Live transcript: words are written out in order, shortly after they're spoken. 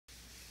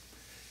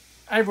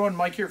Hi everyone,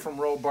 Mike here from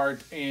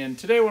Robart, and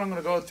today what I'm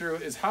going to go through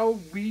is how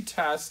we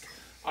test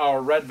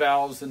our red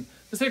valves, and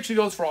this actually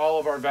goes for all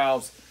of our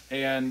valves,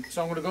 and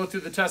so I'm going to go through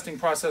the testing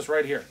process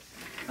right here.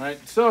 All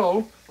right,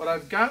 so what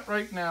I've got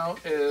right now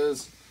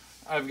is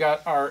I've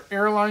got our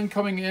air line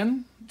coming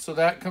in, so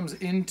that comes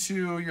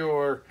into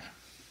your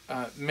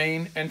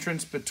main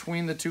entrance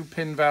between the two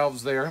pin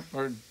valves there,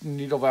 or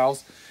needle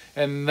valves,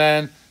 and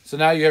then so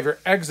now you have your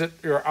exit,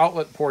 your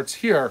outlet ports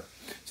here.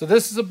 So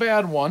this is a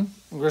bad one.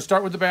 We're going to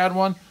start with the bad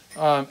one.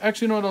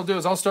 Actually, you know what I'll do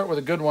is I'll start with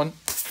a good one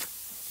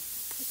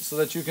so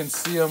that you can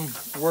see them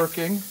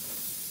working.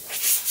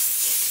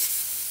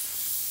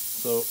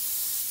 So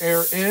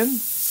air in,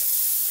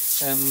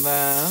 and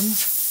then,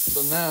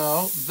 so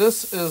now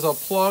this is a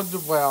plugged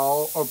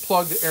valve or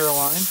plugged air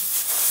line,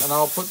 and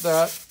I'll put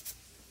that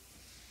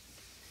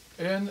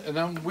in, and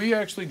then we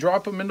actually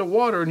drop them into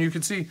water, and you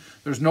can see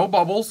there's no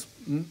bubbles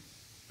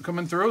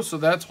coming through, so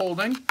that's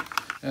holding.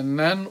 And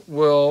then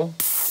we'll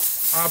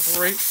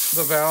operate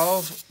the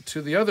valve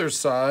to the other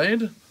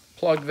side,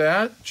 plug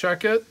that,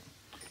 check it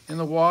in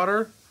the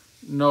water,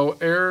 no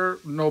air,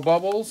 no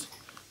bubbles,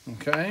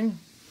 okay?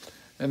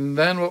 And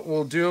then what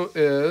we'll do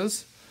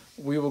is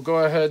we will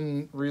go ahead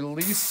and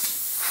release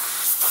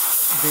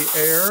the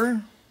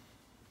air.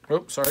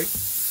 Oops, sorry.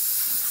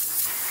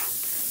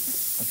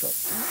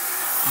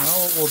 Now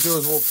what we'll do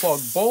is we'll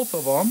plug both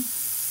of them.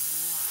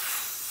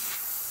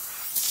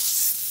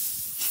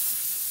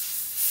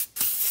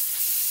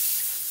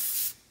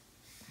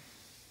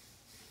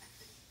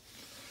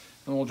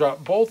 And we'll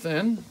drop both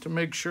in to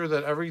make sure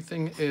that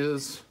everything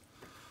is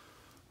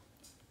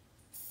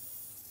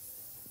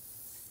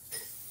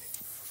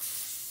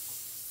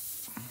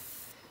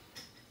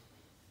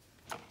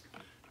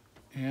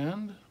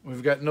and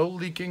we've got no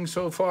leaking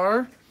so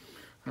far.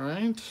 All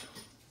right.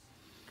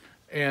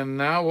 And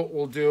now what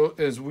we'll do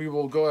is we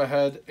will go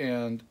ahead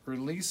and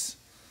release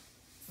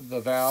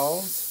the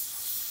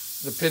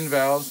valves, the pin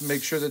valves,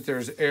 make sure that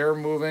there's air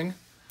moving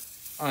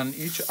on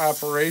each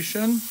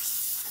operation.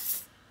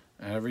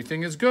 And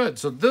everything is good.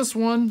 So this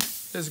one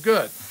is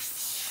good.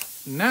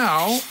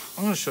 Now,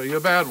 I'm going to show you a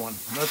bad one.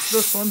 That's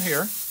this one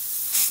here.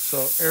 So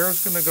air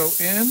is going to go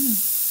in.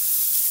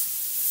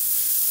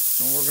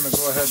 And we're going to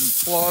go ahead and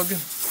plug,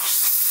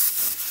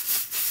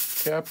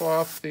 cap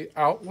off the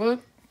outlet.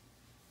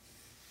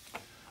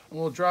 And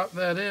we'll drop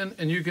that in.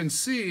 And you can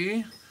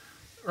see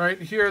right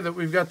here that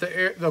we've got the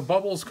air, the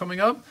bubbles coming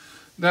up.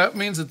 That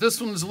means that this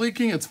one is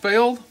leaking. It's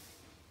failed.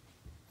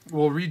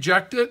 We'll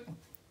reject it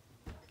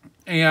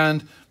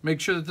and make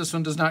sure that this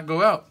one does not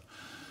go out.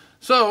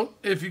 So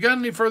if you got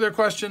any further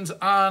questions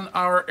on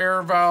our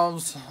air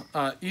valves,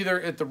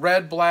 either at the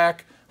red,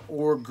 black,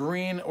 or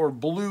green or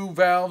blue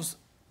valves,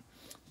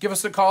 give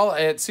us a call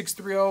at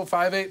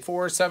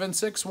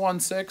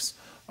 630-584-7616,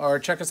 or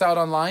check us out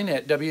online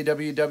at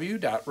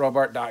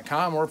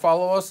www.robart.com, or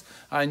follow us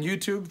on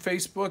YouTube,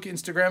 Facebook,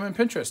 Instagram, and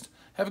Pinterest.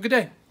 Have a good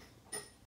day.